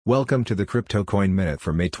Welcome to the Crypto Coin Minute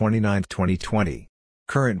for May 29, 2020.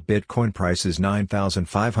 Current Bitcoin price is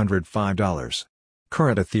 $9,505.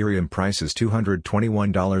 Current Ethereum price is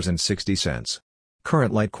 $221.60.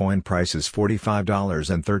 Current Litecoin price is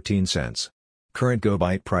 $45.13. Current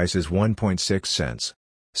GoByte price is 1.6 cents.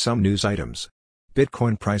 Some news items.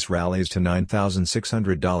 Bitcoin price rallies to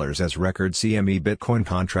 $9,600 as record CME Bitcoin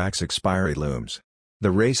contracts expiry looms. The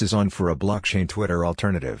race is on for a blockchain Twitter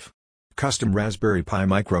alternative. Custom Raspberry Pi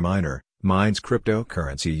microminer mines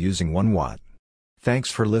cryptocurrency using 1 watt.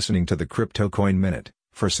 Thanks for listening to the Crypto Coin Minute.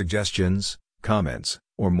 For suggestions, comments,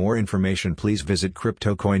 or more information, please visit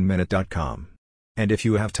cryptocoinminute.com. And if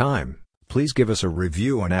you have time, please give us a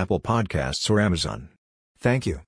review on Apple Podcasts or Amazon. Thank you.